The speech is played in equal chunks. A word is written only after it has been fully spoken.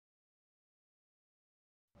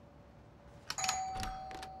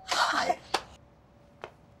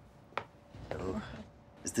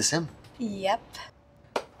Is this him? Yep.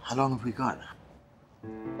 How long have we got?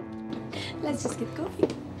 Let's just get going.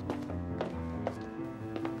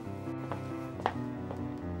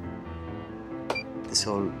 This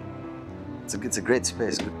whole... It's a great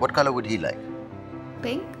space. What color would he like?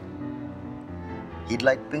 Pink? He'd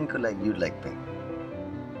like pink or like you'd like pink?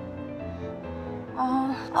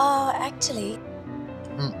 Actually.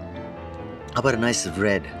 How about a nice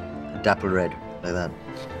red, a dapple red, like that?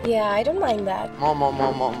 Yeah, I don't mind that. More.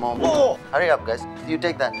 Oh! Hurry up, guys. You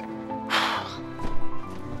take that.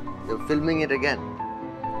 You're filming it again.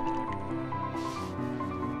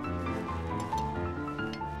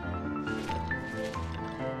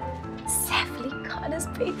 Safely Khan is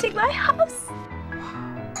painting my house.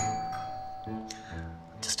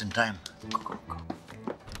 Just in time. Go.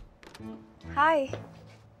 Hi.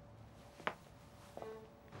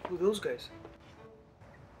 Who are those guys?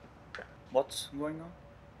 What's going on?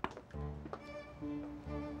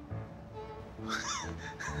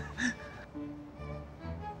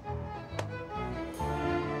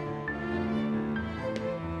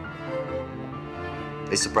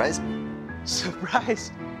 Are you surprised?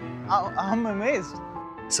 Surprised? I'm amazed.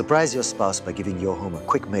 Surprise your spouse by giving your home a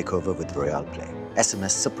quick makeover with Royale Play.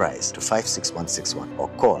 SMS SURPRISE to 56161 or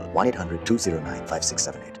call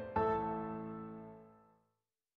 1-800-209-5678.